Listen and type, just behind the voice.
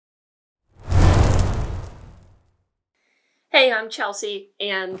Hey, I'm Chelsea,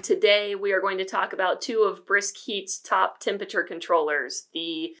 and today we are going to talk about two of BriskHeat's top temperature controllers,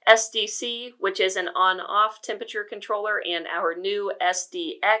 the SDC, which is an on-off temperature controller, and our new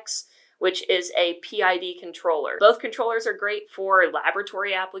SDX, which is a PID controller. Both controllers are great for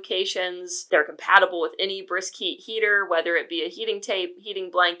laboratory applications. They're compatible with any BriskHeat heater, whether it be a heating tape,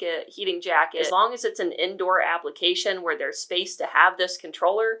 heating blanket, heating jacket. As long as it's an indoor application where there's space to have this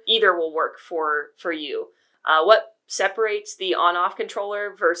controller, either will work for you. What separates the on-off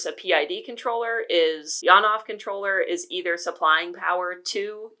controller versus a PID controller is the on-off controller is either supplying power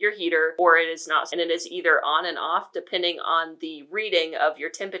to your heater or it is not, and it is either on and off depending on the reading of your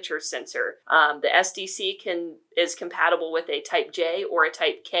temperature sensor. The SDC is compatible with a Type J or a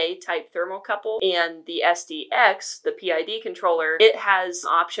Type K type thermocouple, and the SDX, the PID controller, it has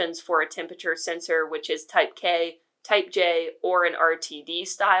options for a temperature sensor which is Type K, Type J, or an RTD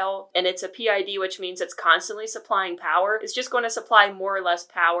style, and it's a PID, which means it's constantly supplying power. It's just going to supply more or less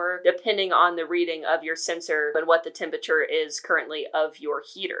power depending on the reading of your sensor and what the temperature is currently of your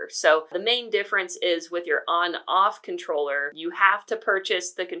heater. So the main difference is with your on-off controller, you have to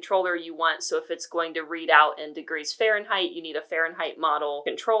purchase the controller you want. So if it's going to read out in degrees Fahrenheit, you need a Fahrenheit model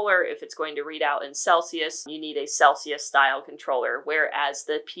controller. If it's going to read out in Celsius, you need a Celsius style controller, whereas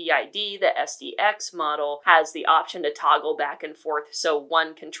the PID, the SDX model, has the option to toggle back and forth, so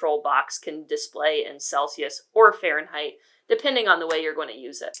one control box can display in Celsius or Fahrenheit depending on the way you're going to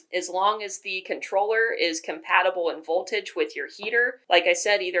use it. As long as the controller is compatible in voltage with your heater, like I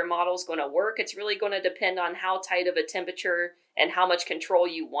said, either model is going to work. It's really going to depend on how tight of a temperature and how much control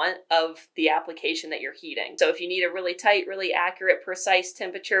you want of the application that you're heating. So if you need a really tight, really accurate, precise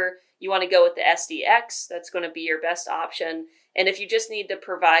temperature, you want to go with the SDX. That's going to be your best option. And if you just need to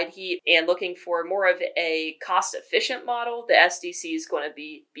provide heat and looking for more of a cost-efficient model, the SDC is going to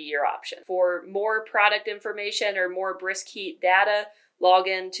be your option. For more product information or more BriskHeat data, log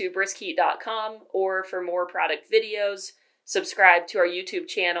in to BriskHeat.com, or for more product videos, subscribe to our YouTube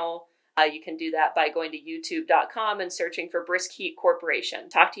channel. You can do that by going to YouTube.com and searching for BriskHeat Corporation.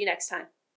 Talk to you next time.